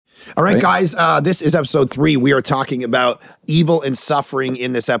All right, guys, this is episode 3. We are talking about evil and suffering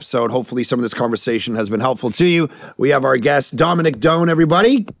in this episode. Hopefully some of this conversation has been helpful to you. We have our guest, Dominic Dona,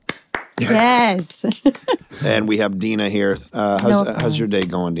 everybody. Yes. And we have Dena here. How's your day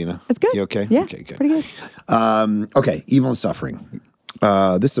going, Dena? It's good. You okay? Yeah, okay, good. Pretty good. Okay, evil and suffering.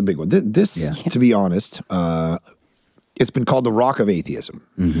 This is a big one. To be honest, it's been called the rock of atheism.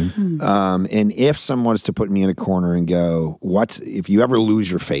 Mm-hmm. And if someone was to put me in a corner and go, "What if you ever lose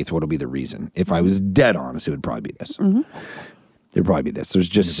your faith? What'll be the reason?" If I was dead honest, it would probably be this. Mm-hmm. It'd probably be this. There's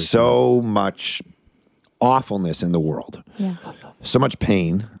just 100%. So much awfulness in the world. Yeah. So much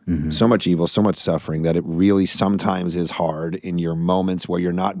pain, so much evil, so much suffering that it really sometimes is hard in your moments where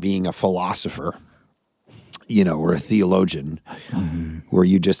you're not being a philosopher, or a theologian, where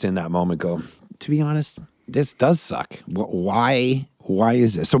you just in that moment go, to be honest, this does suck. Why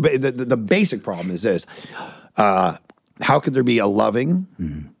is this? So the basic problem is this. How could there be a loving,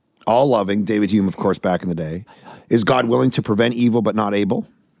 all-loving, David Hume, of course, back in the day, is God willing to prevent evil but not able?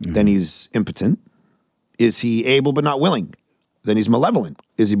 Then he's impotent. Is he able but not willing? Then he's malevolent.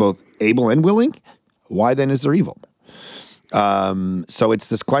 Is he both able and willing? Why then is there evil? So it's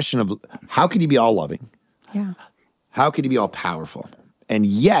this question of how could he be all loving? Yeah. How could he be all powerful? And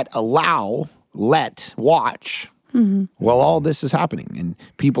yet watch while all this is happening. And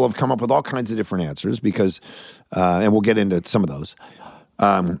people have come up with all kinds of different answers because, and we'll get into some of those.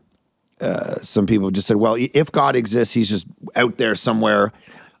 Some people have just said, well, if God exists, he's just out there somewhere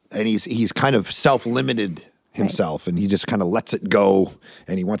and he's kind of self-limited himself, and he just kind of lets it go,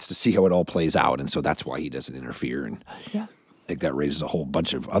 and he wants to see how it all plays out, and so that's why he doesn't interfere. And I think that raises a whole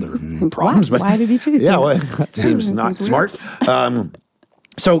bunch of other problems. Why? But Why did he choose? Yeah, well, that seems not smart.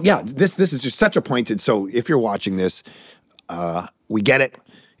 So yeah, this is just such a pointed. So if you're watching this, we get it;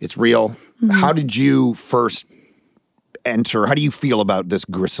 it's real. How did you first enter? How do you feel about this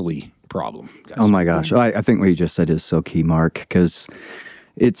grisly problem, guys? Oh my gosh, I think what you just said is so key, Mark, because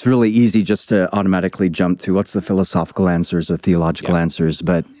it's really easy just to automatically jump to what's the philosophical answers or theological answers,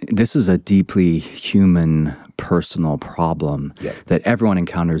 but this is a deeply human, personal problem that everyone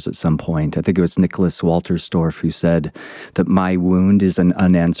encounters at some point. I think it was Nicholas Walterstorff who said that my wound is an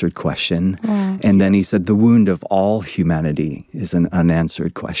unanswered question. Wow. And then he said the wound of all humanity is an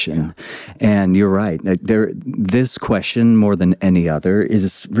unanswered question. Yeah. And you're right. This question, more than any other,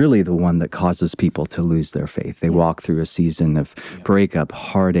 is really the one that causes people to lose their faith. They walk through a season of breakup,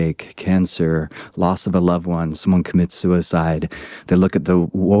 heartache, cancer, loss of a loved one, someone commits suicide. They look at the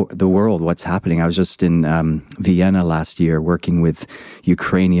world, what's happening. I was just in Vienna last year working with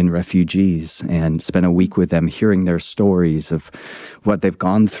Ukrainian refugees and spent a week with them hearing their stories of what they've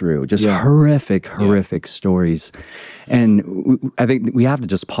gone through. Just horrific stories. And I think we have to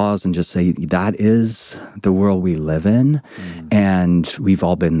just pause and just say that is the world we live in. And we've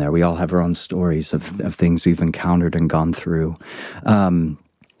all been there. We all have our own stories of things we've encountered and gone through.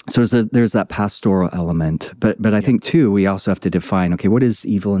 So there's that pastoral element. But I think, too, we also have to define, okay, what is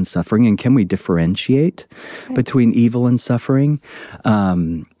evil and suffering? And can we differentiate between evil and suffering?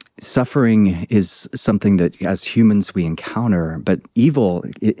 Suffering is something that as humans we encounter, but evil,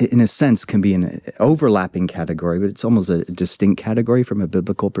 in a sense, can be an overlapping category, but it's almost a distinct category from a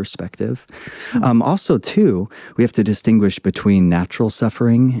biblical perspective. Also, too, we have to distinguish between natural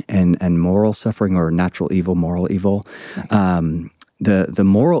suffering and moral suffering, or natural evil, moral evil. The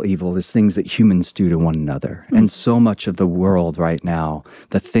moral evil is things that humans do to one another. And so much of the world right now,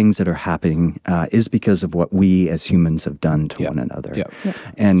 the things that are happening is because of what we as humans have done to one another.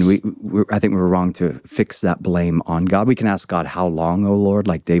 And I think we're wrong to fix that blame on God. We can ask God, how long, O Lord,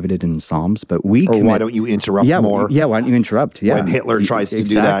 like David did in Psalms, but why don't you interrupt more? Yeah, why don't you interrupt? Yeah. When Hitler tries to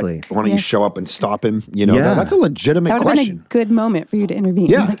do that, why don't you show up and stop him? That's a legitimate question. That would have been a good moment for you to intervene.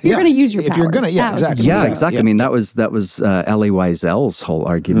 Yeah, you're going to use your power. If you're going to, exactly. Yeah, exactly. I mean, that was Elie Wiesel's whole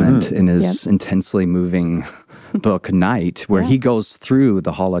argument in his intensely moving book, Night, where he goes through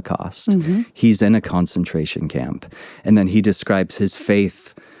the Holocaust. He's in a concentration camp. And then he describes his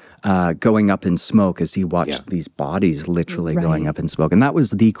faith going up in smoke as he watched these bodies literally going up in smoke. And that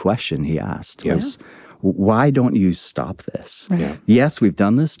was the question he asked was, why don't you stop this? Yes, we've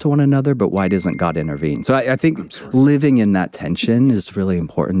done this to one another, but why doesn't God intervene? So I think living in that tension is really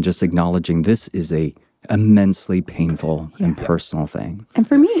important, just acknowledging this is a immensely painful and personal thing. And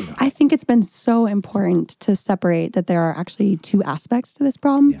for me, I think it's been so important to separate that there are actually two aspects to this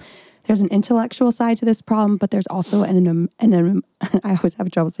problem. there's an intellectual side to this problem, but there's also an I always have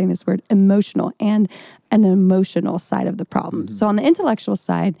trouble saying this word, emotional, and an emotional side of the problem. So on the intellectual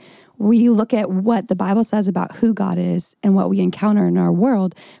side, we look at what the Bible says about who God is and what we encounter in our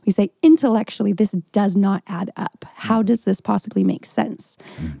world. We say, intellectually, this does not add up. How does this possibly make sense?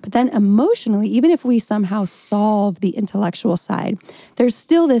 But then emotionally, even if we somehow solve the intellectual side, there's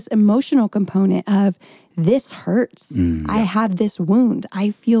still this emotional component of, this hurts. I have this wound.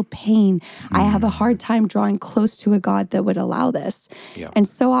 I feel pain. I have a hard time drawing close to a God that would allow this. Yeah. And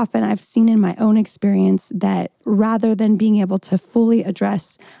so often I've seen in my own experience that rather than being able to fully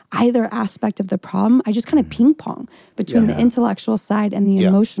address either aspect of the problem, I just kind of ping pong between the intellectual side and the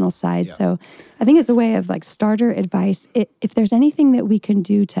emotional side. Yeah. So I think it's a way of like starter advice. If there's anything that we can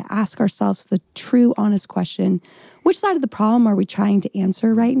do to ask ourselves the true, honest question, which side of the problem are we trying to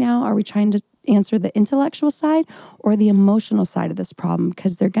answer right now? Are we trying to answer the intellectual side or the emotional side of this problem?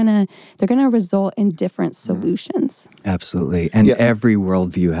 Because they're gonna result in different solutions. Absolutely. And every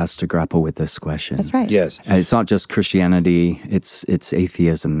worldview has to grapple with this question. That's right. Yes. And it's not just Christianity, it's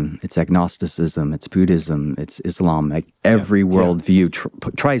atheism, it's agnosticism, it's Buddhism, it's Islam. Like every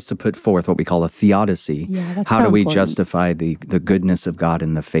worldview tries to put forth what we call a theodicy. Yeah, that's How so do we important. justify the goodness of God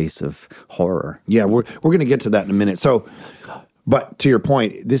in the face of horror? Yeah, we're going to get to that in a minute. So, but to your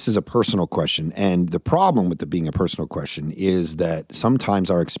point, this is a personal question. And the problem with it being a personal question is that sometimes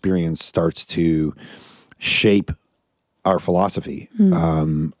our experience starts to shape our philosophy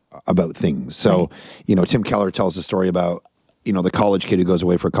about things. So, Tim Keller tells a story about, the college kid who goes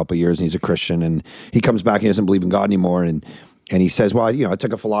away for a couple of years and he's a Christian and he comes back and he doesn't believe in God anymore. And he says, well, I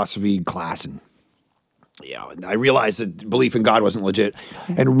took a philosophy class and I realized that belief in God wasn't legit.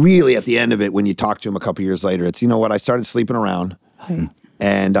 And really at the end of it, when you talk to him a couple years later, it's, I started sleeping around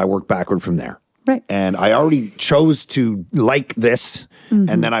and I worked backward from there. Right. And I already chose to like this.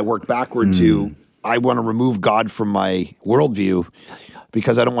 And then I worked backward to, I want to remove God from my worldview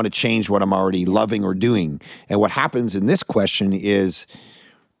because I don't want to change what I'm already loving or doing. And what happens in this question is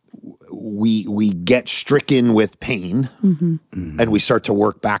we get stricken with pain and we start to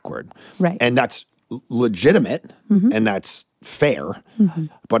work backward. Right. And that's legitimate and that's fair,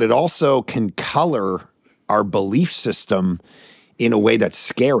 but it also can color our belief system in a way that's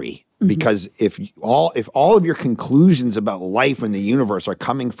scary because if all of your conclusions about life and the universe are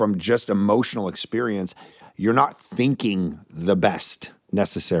coming from just emotional experience, you're not thinking the best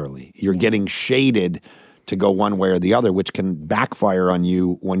necessarily. You're getting shaded to go one way or the other, which can backfire on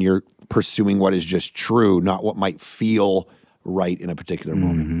you when you're pursuing what is just true, not what might feel right in a particular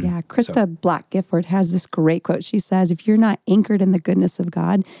moment. Yeah, Krista Black-Gifford has this great quote. She says, if you're not anchored in the goodness of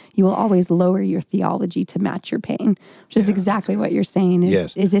God, you will always lower your theology to match your pain, which is exactly what you're saying,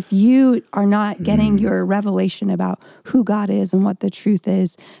 is if you are not getting your revelation about who God is and what the truth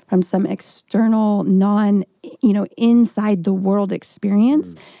is from some external, inside the world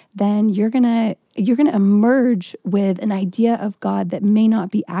experience, then you're gonna emerge with an idea of God that may not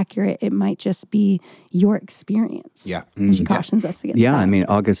be accurate. It might just be your experience. Yeah. And she cautions us against that. Yeah, I mean,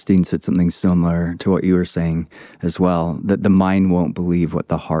 Augustine said something similar to what you were saying as well, that the mind won't believe what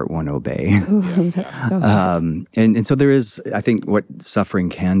the heart won't obey. Ooh, that's so good. And so there is, I think what suffering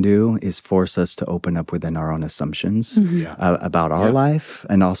can do is force us to open up within our own assumptions about our life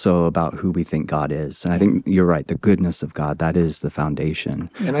and also about who we think God is. And I think you're right, the goodness of God, that is the foundation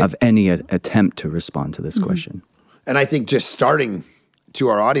of any attempt to respond to this question. And I think just starting to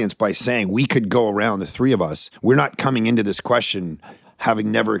our audience by saying we could go around, the three of us, we're not coming into this question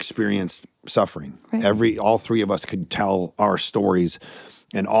having never experienced suffering. Right. All three of us could tell our stories,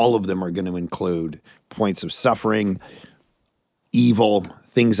 and all of them are going to include points of suffering, evil,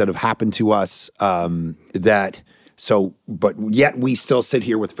 things that have happened to us, but yet we still sit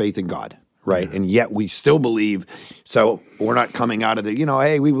here with faith in God. Right. And yet we still believe. So we're not coming out of the,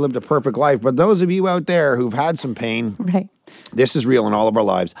 hey, we've lived a perfect life. But those of you out there who've had some pain, this is real in all of our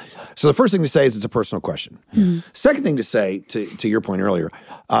lives. So the first thing to say is it's a personal question. Second thing to say, to your point earlier,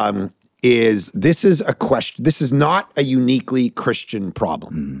 is this is a question. This is not a uniquely Christian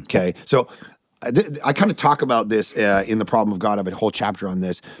problem. Okay. So I kind of talk about this in The Problem of God. I have a whole chapter on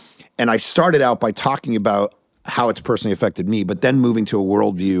this. And I started out by talking about how it's personally affected me, but then moving to a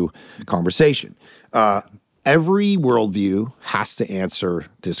worldview conversation. Every worldview has to answer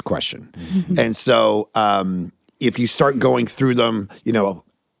this question. And so if you start going through them,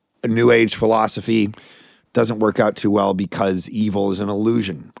 a New Age philosophy doesn't work out too well because evil is an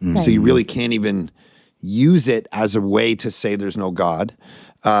illusion. So you really can't even use it as a way to say there's no God.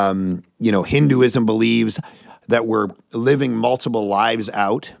 Hinduism believes that we're living multiple lives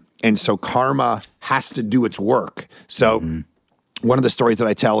out, and so karma has to do its work. So one of the stories that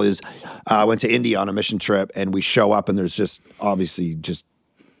I tell is I went to India on a mission trip, and we show up, and there's just obviously just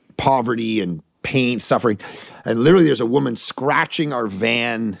poverty and pain, suffering. And literally there's a woman scratching our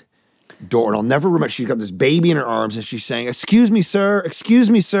van door, and I'll never remember. She's got this baby in her arms, and she's saying, excuse me, sir. Excuse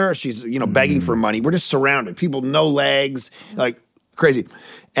me, sir. She's, begging for money. We're just surrounded. People, no legs, like crazy.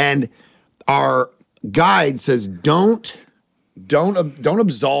 And our guide says, don't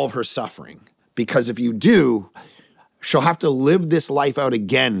absolve her suffering, because if you do, she'll have to live this life out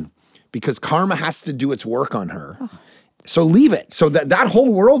again, because karma has to do its work on her. Oh. So leave it. So that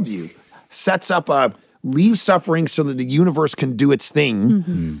whole worldview sets up leave suffering so that the universe can do its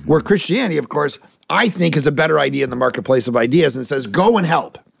thing, where Christianity, of course, I think is a better idea in the marketplace of ideas, and says, go and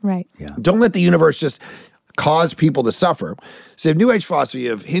help. Right. Yeah. Don't let the universe just cause people to suffer. So you have New Age philosophy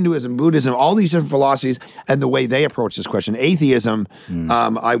of Hinduism, Buddhism, all these different philosophies, and the way they approach this question. Atheism,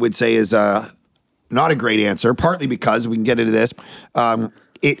 I would say, is not a great answer, partly because, we can get into this,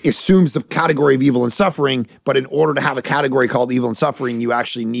 it assumes the category of evil and suffering, but in order to have a category called evil and suffering, you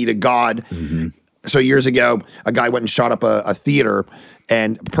actually need a God. So years ago, a guy went and shot up a theater,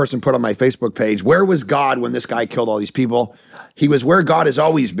 and a person put on my Facebook page, where was God when this guy killed all these people? He was where God has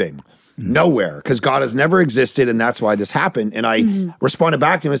always been. Nowhere, because God has never existed, and that's why this happened. And I responded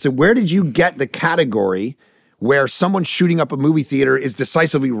back to him and said, where did you get the category where someone shooting up a movie theater is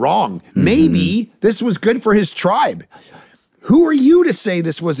decisively wrong? Maybe this was good for his tribe. Who are you to say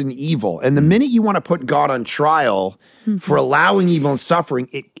this was an evil? And the minute you want to put God on trial for allowing evil and suffering,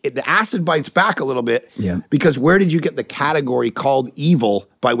 the acid bites back a little bit, because where did you get the category called evil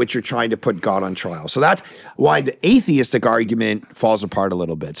by which you're trying to put God on trial? So that's why the atheistic argument falls apart a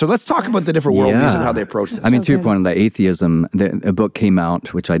little bit. So let's talk about the different worldviews and how they approach this. I mean, to your point on the atheism, a book came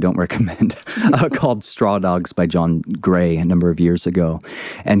out, which I don't recommend, called Straw Dogs by John Gray a number of years ago.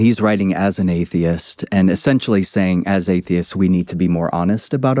 And he's writing as an atheist and essentially saying, as atheists, we need to be more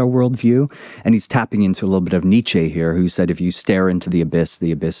honest about our worldview. And he's tapping into a little bit of Nietzsche here, who said, if you stare into the abyss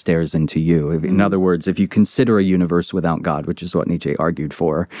stares into you. In other words, if you consider a universe without God, which is what Nietzsche argued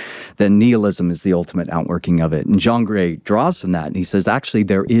for, then nihilism is the ultimate outworking of it. And John Gray draws from that, and he says, actually,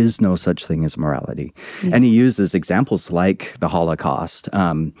 there is no such thing as morality. And he uses examples like the Holocaust,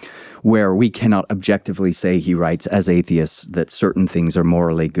 where we cannot objectively say, he writes, as atheists, that certain things are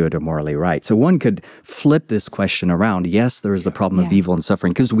morally good or morally right. So one could flip this question around. Yes, there is the problem of evil and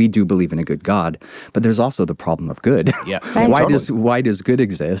suffering, because we do believe in a good God, but there's also the problem of good. Why does good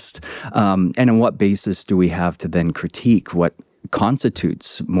exist? And on what basis do we have to then critique what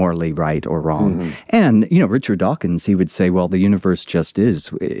constitutes morally right or wrong? And, Richard Dawkins, he would say, well, the universe just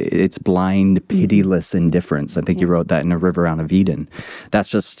is. It's blind, pitiless indifference. I think he wrote that in A River Out of Eden. That's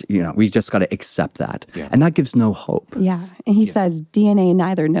just, we just got to accept that. And that gives no hope. Yeah. And he says, DNA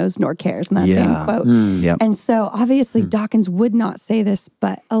neither knows nor cares in that same quote. And so obviously Dawkins would not say this,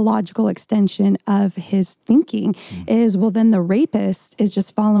 but a logical extension of his thinking is, well, then the rapist is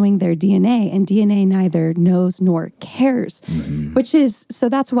just following their DNA, and DNA neither knows nor cares. Which is, so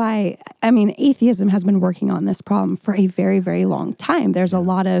that's why, atheism has been working on this problem for a very, very long time. There's a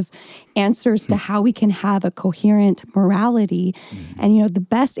lot of answers to how we can have a coherent morality. And, the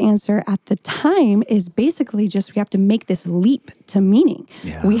best answer at the time is basically just we have to make this leap to meaning.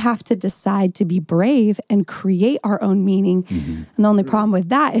 We have to decide to be brave and create our own meaning. And the only problem with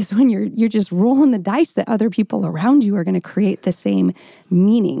that is when you're just rolling the dice that other people around you are going to create the same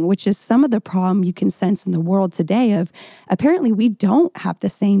meaning, which is some of the problem you can sense in the world today of apparently we don't have the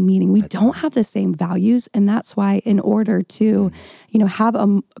same meaning. We don't have the same values. And that's why in order to, have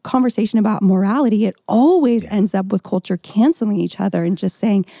a conversation about morality, it always ends up with culture canceling each other and just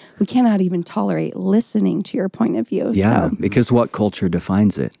saying, we cannot even tolerate listening to your point of view. Yeah, because what culture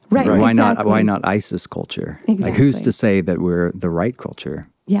defines it? Right. Why not ISIS culture? Exactly. Like, who's to say that we're the right culture?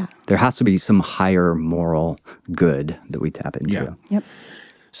 Yeah. There has to be some higher moral good that we tap into. Yep.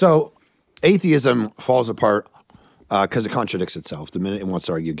 So atheism falls apart because it contradicts itself. The minute it wants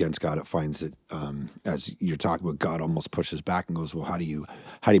to argue against God, it finds that, as you're talking about, God almost pushes back and goes, well, how do you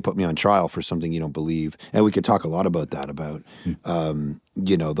put me on trial for something you don't believe? And we could talk a lot about that, about,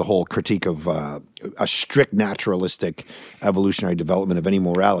 the whole critique of a strict naturalistic evolutionary development of any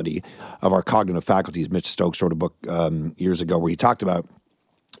morality of our cognitive faculties. Mitch Stokes wrote a book years ago where he talked about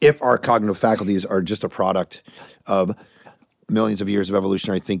if our cognitive faculties are just a product of millions of years of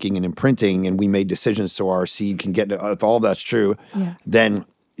evolutionary thinking and imprinting, and we made decisions so our seed can get, if all that's true, then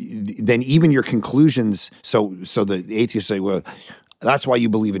even your conclusions, so the atheists say, well, that's why you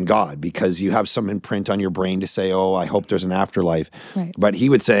believe in God, because you have some imprint on your brain to say, oh, I hope there's an afterlife. Right. But he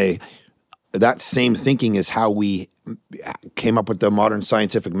would say that same thinking is how we came up with the modern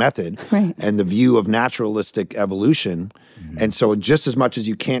scientific method Right. and the view of naturalistic evolution. And so just as much as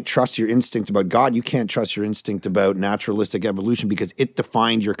you can't trust your instinct about God, you can't trust your instinct about naturalistic evolution because it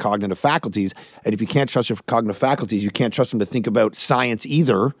defined your cognitive faculties. And if you can't trust your cognitive faculties, you can't trust them to think about science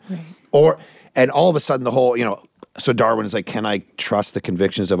either. Right. And all of a sudden the whole, so Darwin is like, can I trust the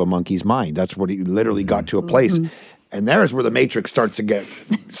convictions of a monkey's mind? That's what he literally got to a place. And there's where the Matrix starts to get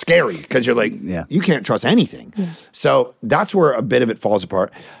scary because you're like, you can't trust anything. Yeah. So that's where a bit of it falls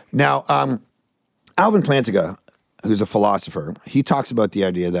apart. Now, Alvin Plantinga, who's a philosopher, he talks about the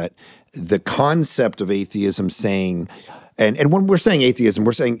idea that the concept of atheism saying, and when we're saying atheism,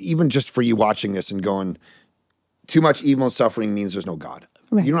 we're saying even just for you watching this and going, too much evil and suffering means there's no God.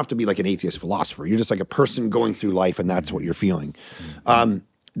 Right. You don't have to be like an atheist philosopher. You're just like a person going through life and that's what you're feeling.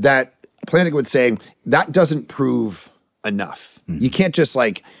 That Plantinga would say, that doesn't prove enough. You can't just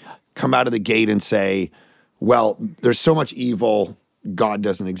like come out of the gate and say, well, there's so much evil, God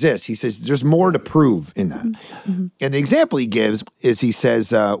doesn't exist. He says there's more to prove in that. And the example he gives is he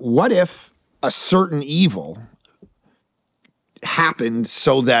says, what if a certain evil happened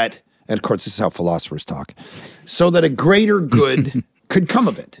so that, and of course this is how philosophers talk, so that a greater good could come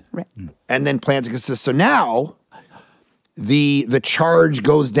of it. Right. And then Plantinga says, so now the charge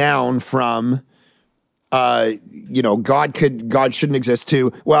goes down from God shouldn't exist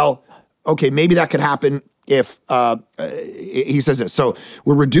to, well, okay, maybe that could happen if he says this. So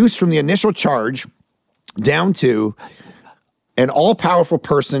we're reduced from the initial charge down to an all-powerful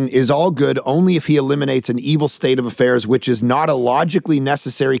person is all good only if he eliminates an evil state of affairs, which is not a logically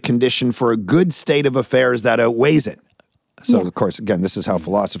necessary condition for a good state of affairs that outweighs it. So, of course, again, this is how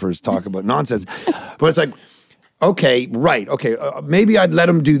philosophers talk about nonsense. But it's like, okay, right, okay, maybe I'd let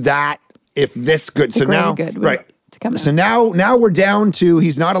him do that if this good. So now, right. So now we're down to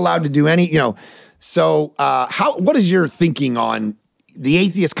he's not allowed to do any, So what is your thinking on the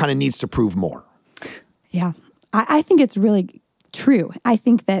atheist kind of needs to prove more? Yeah, I think it's really true. I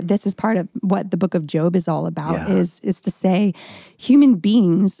think that this is part of what the book of Job is all about, is to say human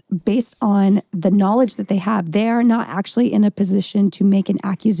beings, based on the knowledge that they have, they are not actually in a position to make an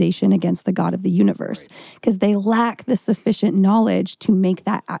accusation against the God of the universe because they lack the sufficient knowledge to make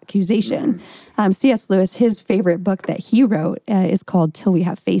that accusation. C.S. Lewis, his favorite book that he wrote is called Till We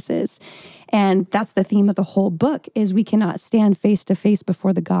Have Faces. And that's the theme of the whole book is we cannot stand face to face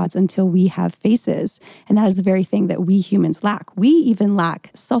before the gods until we have faces. And that is the very thing that we humans lack. We even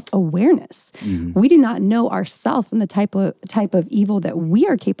lack self-awareness. We do not know ourselves and the type of evil that we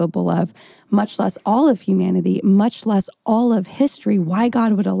are capable of, much less all of humanity, much less all of history, why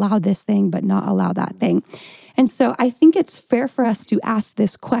God would allow this thing but not allow that thing. And so I think it's fair for us to ask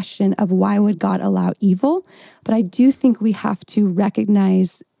this question of why would God allow evil? But I do think we have to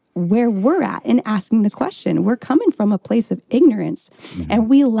recognize where we're at in asking the question. We're coming from a place of ignorance, and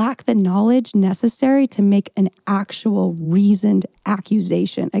we lack the knowledge necessary to make an actual reasoned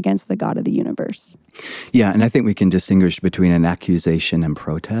accusation against the God of the universe. Yeah, and I think we can distinguish between an accusation and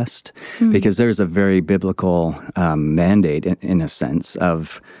protest, because there's a very biblical mandate, in a sense,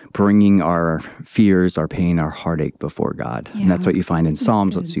 of bringing our fears, our pain, our heartache before God. Yeah. And that's what you find in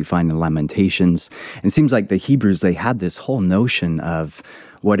Psalms, that's what you find in Lamentations. And it seems like the Hebrews, they had this whole notion of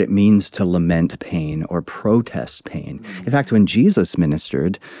what it means to lament pain or protest pain. In fact, when Jesus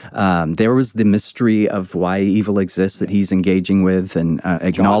ministered, there was the mystery of why evil exists that he's engaging with and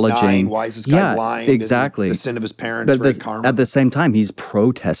acknowledging. John 9, why is this guy blind? Exactly. The sin of his parents, but at the same time, he's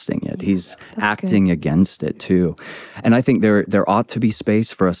protesting it. He's acting against it too. And I think there ought to be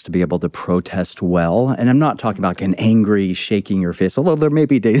space for us to be able to protest well. And I'm not talking about an angry, shaking your fist, although there may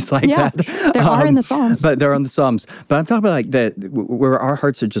be days like that. There are in the Psalms. But there are in the Psalms. But I'm talking about like that, where our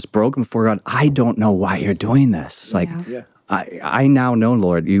hearts are just broken before God. I don't know why you're doing this. Like, I now know,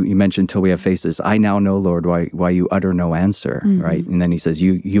 Lord, you mentioned till we have faces. I now know, Lord, why you utter no answer, right? And then he says,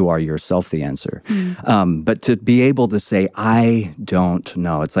 you are yourself the answer. But to be able to say, I don't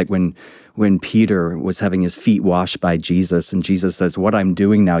know. It's like when Peter was having his feet washed by Jesus, and Jesus says, what I'm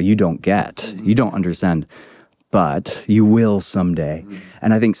doing now, you don't get. You don't understand. But you will someday.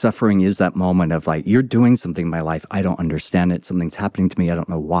 And I think suffering is that moment of like, you're doing something in my life. I don't understand it. Something's happening to me. I don't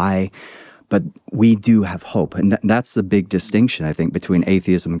know why. But we do have hope. And that's the big distinction, I think, between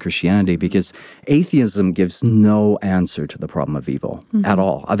atheism and Christianity, because atheism gives no answer to the problem of evil at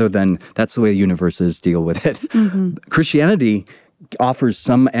all, other than that's the way the universe is, deal with it. Christianity offers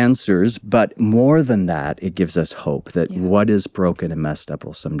some answers, but more than that, it gives us hope that what is broken and messed up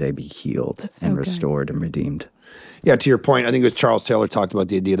will someday be healed and restored and redeemed. Yeah, to your point, I think it was Charles Taylor talked about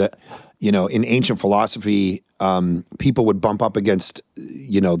the idea that, in ancient philosophy, people would bump up against,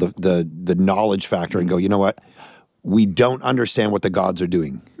 the knowledge factor and go, you know what? we don't understand what the gods are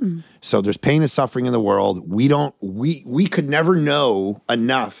doing. So there's pain and suffering in the world. We could never know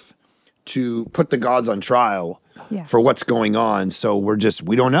enough to put the gods on trial for what's going on. So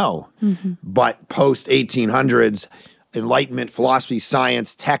we don't know. But post 1800s, Enlightenment, philosophy,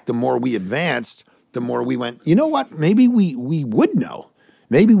 science, tech, the more we advanced, the more we went, you know what? Maybe we would know.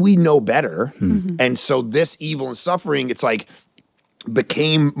 Maybe we know better. And so this evil and suffering, it's like,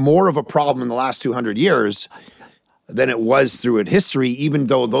 became more of a problem in the last 200 years than it was through history, even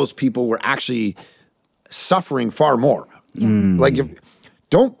though those people were actually suffering far more. Like,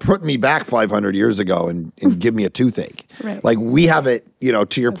 don't put me back 500 years ago and give me a toothache. Right. Like, we have it,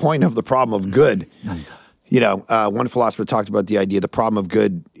 to your point of the problem of good. One philosopher talked about the idea, the problem of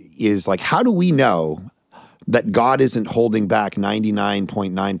good is like, how do we know that God isn't holding back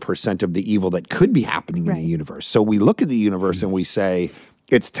 99.9% of the evil that could be happening in the universe? So we look at the universe and we say,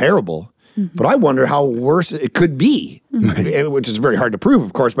 it's terrible, but I wonder how worse it could be, which is very hard to prove,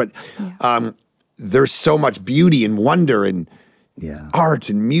 of course, but there's so much beauty and wonder and art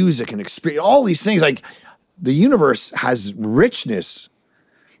and music and experience, all these things. Like, the universe has richness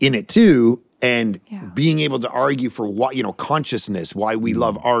in it too, and being able to argue for what, consciousness, why we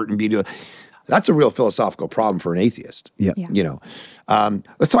love art and beauty. That's a real philosophical problem for an atheist.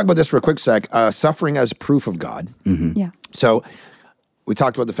 Let's talk about this for a quick sec. Suffering as proof of God. So we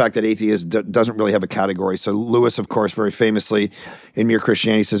talked about the fact that atheist doesn't really have a category. So Lewis, of course, very famously in Mere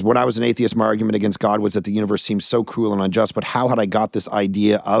Christianity says, when I was an atheist, my argument against God was that the universe seems so cruel and unjust, but how had I got this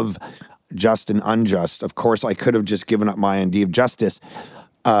idea of just and unjust? Of course, I could have just given up my idea of justice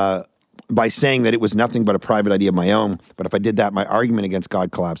by saying that it was nothing but a private idea of my own. But if I did that, my argument against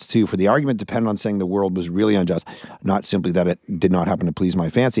God collapsed too. For the argument depended on saying the world was really unjust, not simply that it did not happen to please my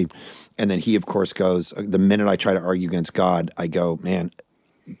fancy. And then he, of course, goes, the minute I try to argue against God, I go, man,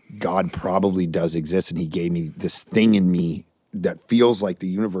 God probably does exist, and he gave me this thing in me that feels like the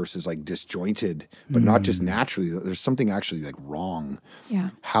universe is like disjointed, but not just naturally. There's something actually like wrong.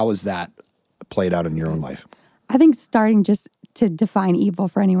 How has that played out in your own life? I think starting just to define evil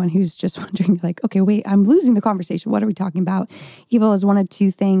for anyone who's just wondering, like, okay, wait, I'm losing the conversation. What are we talking about? Evil is one of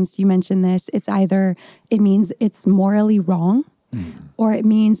two things. You mentioned this. It's either, it means it's morally wrong, or it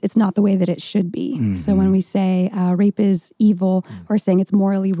means it's not the way that it should be. So when we say rape is evil, we're saying it's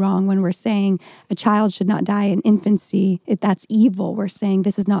morally wrong. When we're saying a child should not die in infancy, that's evil. We're saying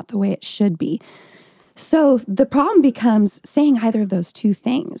this is not the way it should be. So the problem becomes saying either of those two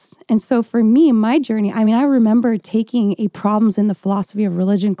things. And so for me, my journey, I remember taking a problems in the philosophy of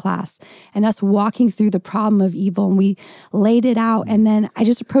religion class and us walking through the problem of evil, and we laid it out. And then I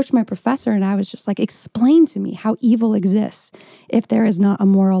just approached my professor and I was just like, explain to me how evil exists if there is not a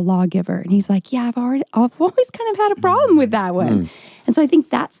moral lawgiver. And he's like, yeah, I've always kind of had a problem with that one. And so I think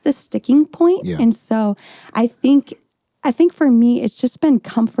that's the sticking point. And so I think for me, it's just been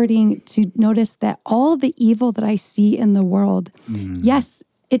comforting to notice that all the evil that I see in the world, yes,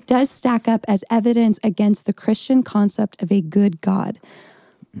 it does stack up as evidence against the Christian concept of a good God.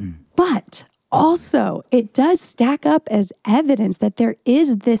 But also, it does stack up as evidence that there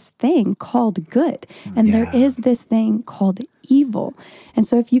is this thing called good, and there is this thing called evil. And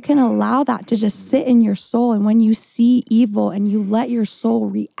so if you can allow that to just sit in your soul, and when you see evil and you let your soul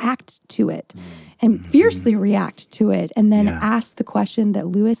react to it and fiercely react to it, and then ask the question that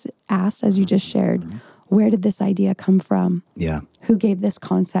Lewis asked, as you just shared, where did this idea come from? Who gave this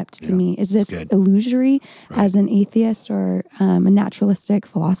concept to me? Is this illusory, as an atheist or a naturalistic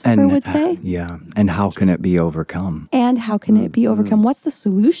philosopher would say? And how can it be overcome? And how can it be overcome? What's the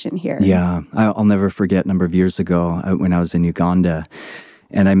solution here? I'll never forget a number of years ago when I was in Uganda,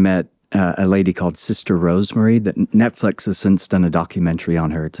 and I met a lady called Sister Rosemary that Netflix has since done a documentary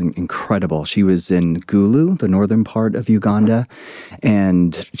on her. It's incredible. She was in Gulu, the northern part of Uganda,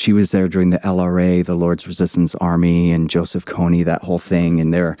 and she was there during the LRA, the Lord's Resistance Army, and Joseph Kony, that whole thing,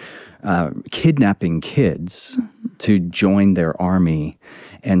 and they're kidnapping kids to join their army.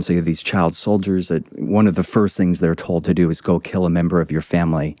 And so you have these child soldiers that one of the first things they're told to do is go kill a member of your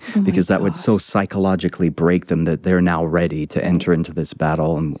family, because that would so psychologically break them that they're now ready to enter into this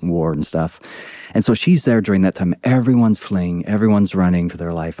battle and war and stuff. And so she's there during that time. Everyone's fleeing, everyone's running for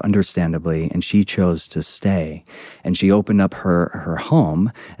their life, understandably, and she chose to stay. And she opened up her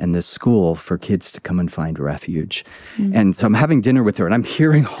home and this school for kids to come and find refuge. And so I'm having dinner with her and I'm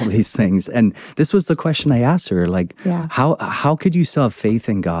hearing all these things. And this was the question I asked her, like, how could you still have faith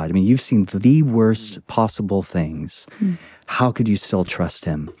in God? I mean, you've seen the worst possible things. How could you still trust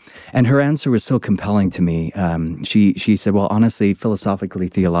him? And her answer was so compelling to me. She said, well, honestly, philosophically,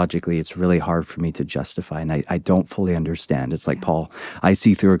 theologically, it's really hard for me to justify, and I don't fully understand. It's like Paul, I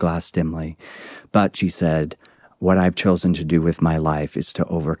see through a glass dimly. But she said, what I've chosen to do with my life is to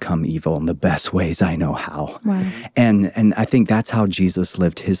overcome evil in the best ways I know how. Wow. And I think that's how Jesus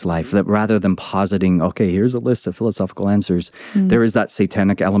lived his life, that rather than positing, okay, here's a list of philosophical answers, there is that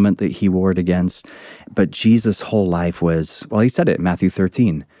satanic element that he warred against. But Jesus' whole life was, well, he said it in Matthew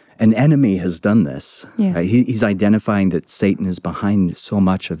 13, an enemy has done this. Yes. Right? He's identifying that Satan is behind so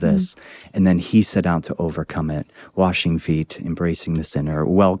much of this. And then he set out to overcome it, washing feet, embracing the sinner,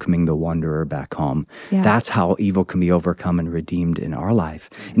 welcoming the wanderer back home. Yeah. That's how evil can be overcome and redeemed in our life.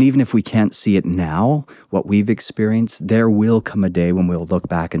 And even if we can't see it now, what we've experienced, there will come a day when we'll look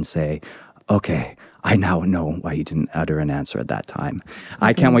back and say, okay, I now know why he didn't utter an answer at that time.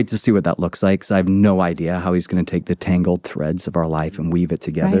 I can't wait to see what that looks like, because I have no idea how he's going to take the tangled threads of our life and weave it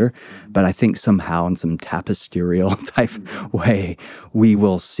together. Right. But I think somehow in some tapestryal type way, we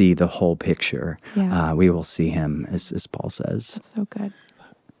will see the whole picture. Yeah. We will see him, as Paul says. That's so good.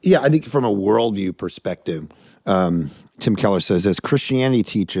 Yeah, I think from a worldview perspective, Tim Keller says this: Christianity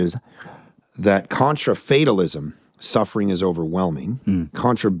teaches that contra fatalism, suffering is overwhelming.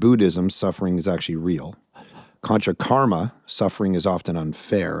 Contra Buddhism, suffering is actually real. Contra karma, suffering is often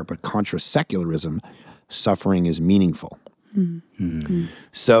unfair. But contra secularism, suffering is meaningful.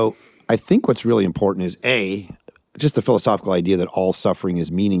 So I think what's really important is, just the philosophical idea that all suffering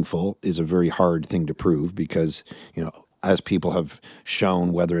is meaningful is a very hard thing to prove, because, as people have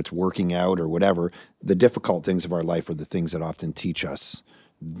shown, whether it's working out or whatever, the difficult things of our life are the things that often teach us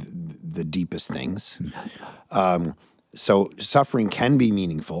the deepest things. So suffering can be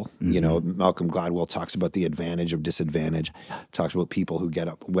meaningful. Malcolm Gladwell talks about the advantage of disadvantage, talks about people who get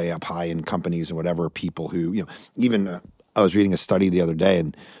up way up high in companies or whatever, people who, even I was reading a study the other day,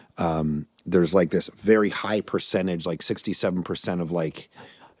 and there's like this very high percentage, like 67% of like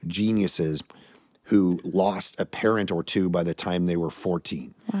geniuses who lost a parent or two by the time they were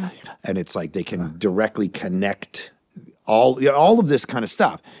 14. Wow. And it's like they can directly connect all of this kind of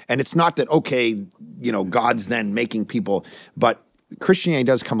stuff. And it's not that, okay, God's then making people, but Christianity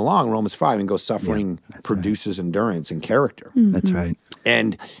does come along, Romans 5, and goes, suffering produces endurance and character. That's right.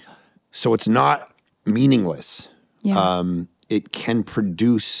 And so it's not meaningless. Yeah. It can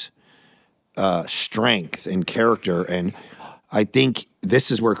produce strength and character. And I think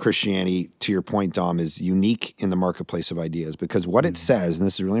this is where Christianity, to your point, Dom, is unique in the marketplace of ideas, because what it says, and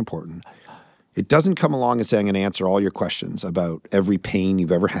this is really important, it doesn't come along and say, I'm going to answer all your questions about every pain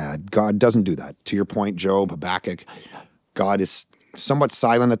you've ever had. God doesn't do that. To your point, Job, Habakkuk, God is somewhat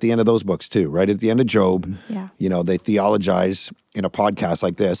silent at the end of those books too, right? At the end of Job, they theologize in a podcast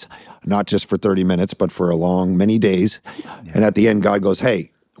like this, not just for 30 minutes, but for many days. Yeah. And at the end, God goes,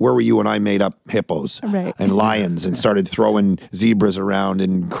 hey, where were you when I made up hippos and lions and started throwing zebras around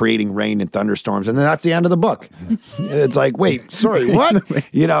and creating rain and thunderstorms? And then that's the end of the book. It's like, wait, sorry, what?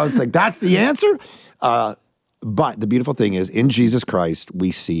 It's like, that's the answer? But the beautiful thing is, in Jesus Christ,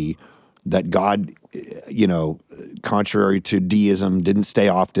 we see that God, contrary to deism, didn't stay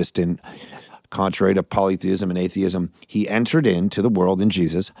off distant. Contrary to polytheism and atheism, he entered into the world in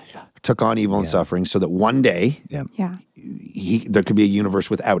Jesus, took on evil and suffering, so that one day there could be a universe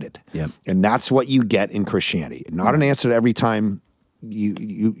without it. And that's what you get in Christianity. Not an answer to every time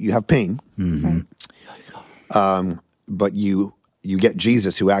you have pain, but you get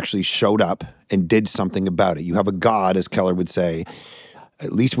Jesus, who actually showed up and did something about it. You have a God, as Keller would say,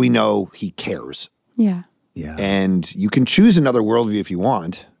 at least we know he cares. Yeah. And you can choose another worldview if you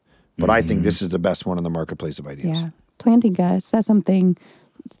want, but I think this is the best one in the marketplace of ideas. Yeah. Plantinga says something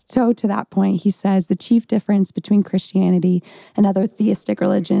so to that point. He says the chief difference between Christianity and other theistic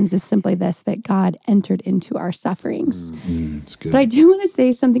religions is simply this, that God entered into our sufferings. That's good. But I do want to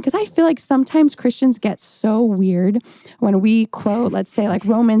say something, because I feel like sometimes Christians get so weird when we quote, let's say like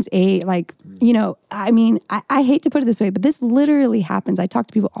Romans 8, like, I hate to put it this way, but this literally happens. I talk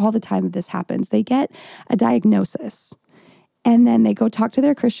to people all the time that this happens. They get a diagnosis, and then they go talk to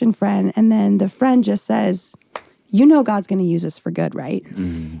their Christian friend, and then the friend just says, God's going to use us for good, right?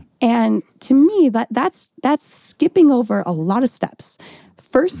 And to me, that's skipping over a lot of steps.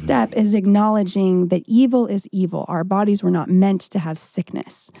 First step is acknowledging that evil is evil. Our bodies were not meant to have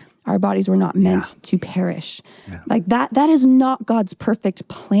sickness. Our bodies were not meant to perish. Like that is not God's perfect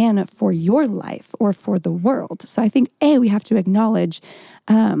plan for your life or for the world. So I think, we have to acknowledge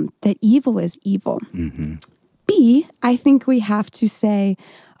that evil is evil. B, I think we have to say,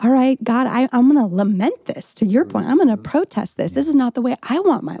 all right, God, I'm going to lament this. To your point, I'm going to protest this. This is not the way I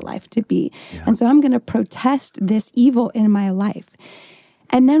want my life to be. And so I'm going to protest this evil in my life.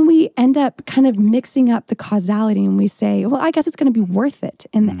 And then we end up kind of mixing up the causality, and we say, well, I guess it's going to be worth it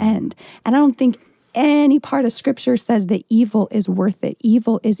in the end. And I don't think any part of scripture says that evil is worth it.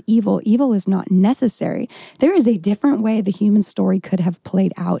 Evil is evil. Evil is not necessary. There is a different way the human story could have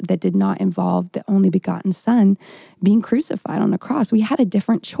played out that did not involve the only begotten Son being crucified on a cross. We had a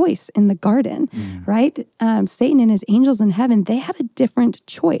different choice in the garden, right? Satan and his angels in heaven, they had a different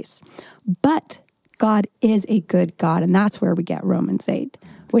choice. But God is a good God, and that's where we get Romans 8,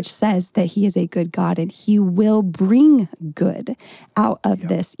 which says that he is a good God and he will bring good out of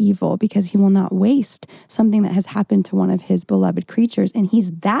this evil because he will not waste something that has happened to one of his beloved creatures. And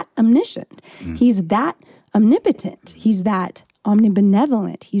he's that omniscient. He's that omnipotent. He's that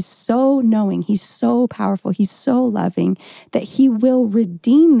omnibenevolent. He's so knowing. He's so powerful. He's so loving that he will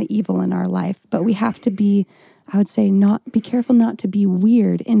redeem the evil in our life. But we have to be, I would say, be careful not to be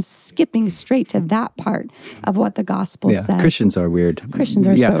weird in skipping straight to that part of what the gospel says. Christians are weird. Christians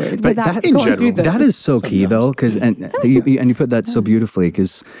are so weird. But that is so key, though, because you put that so beautifully,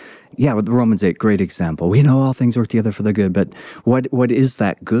 because with Romans 8, great example. We know all things work together for the good, but what is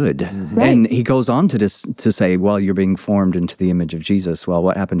that good? Right. And he goes on to say, well, you're being formed into the image of Jesus. Well,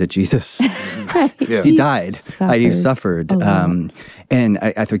 what happened to Jesus? He died. He suffered. And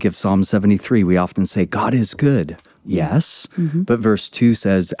I think of Psalm 73, we often say, God is good. Yes, but verse 2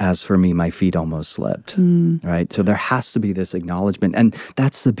 says, as for me, my feet almost slipped, right? So there has to be this acknowledgement. And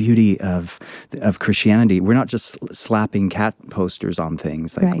that's the beauty of Christianity. We're not just slapping cat posters on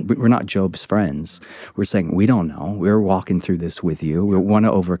things. We're not Job's friends. We're saying, we don't know. We're walking through this with you. We want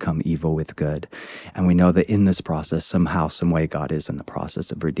to overcome evil with good. And we know that in this process, somehow, some way, God is in the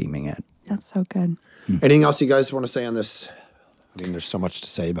process of redeeming it. That's so good. Anything else you guys want to say on this? I mean, there's so much to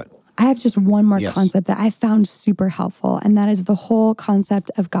say, but... I have just one more concept that I found super helpful, and that is the whole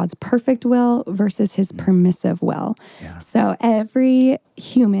concept of God's perfect will versus his permissive will. Yeah. So every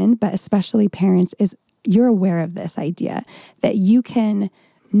human, but especially parents, you're aware of this idea that you can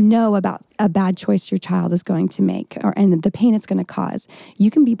know about a bad choice your child is going to make and the pain it's going to cause.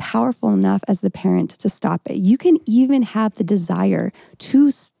 You can be powerful enough as the parent to stop it. You can even have the desire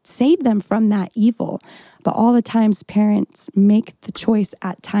to save them from that evil. But all the times parents make the choice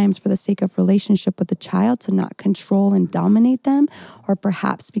at times for the sake of relationship with the child to not control and dominate them, or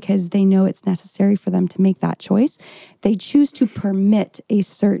perhaps because they know it's necessary for them to make that choice, they choose to permit a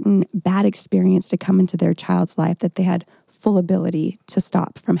certain bad experience to come into their child's life that they had full ability to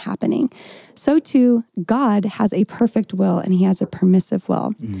stop from happening. So too, God has a perfect will and he has a permissive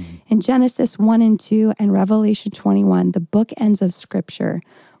will. In Genesis 1 and 2 and Revelation 21, the bookends of scripture,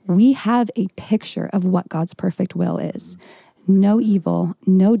 we have a picture of what God's perfect will is. No evil,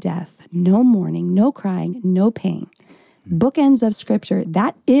 no death, no mourning, no crying, no pain. Bookends of scripture,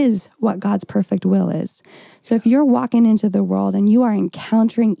 that is what God's perfect will is. So if you're walking into the world and you are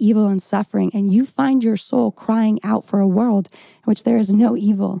encountering evil and suffering and you find your soul crying out for a world in which there is no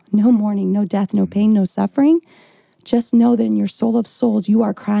evil, no mourning, no death, no pain, no suffering, just know that in your soul of souls, you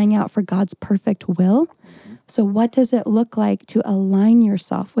are crying out for God's perfect will. So what does it look like to align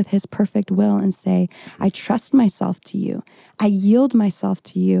yourself with his perfect will and say, I trust myself to you. I yield myself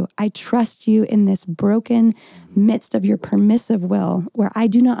to you. I trust you in this broken midst of your permissive will where I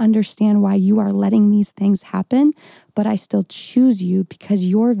do not understand why you are letting these things happen, but I still choose you because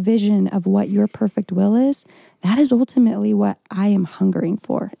your vision of what your perfect will is, that is ultimately what I am hungering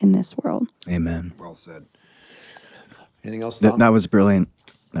for in this world. Amen. Well said. Anything else, Tom? That was brilliant.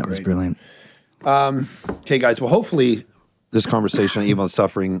 That was brilliant. Okay, guys. Well, hopefully this conversation on evil and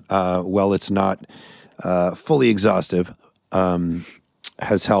suffering, while it's not fully exhaustive,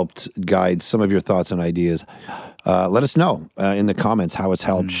 has helped guide some of your thoughts and ideas. Let us know in the comments how it's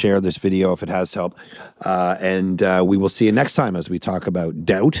helped. Share this video if it has helped. And we will see you next time as we talk about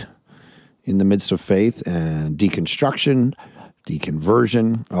doubt in the midst of faith and deconstruction,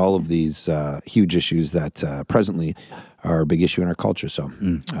 deconversion, all of these huge issues that presently are a big issue in our culture. So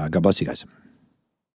God bless you guys.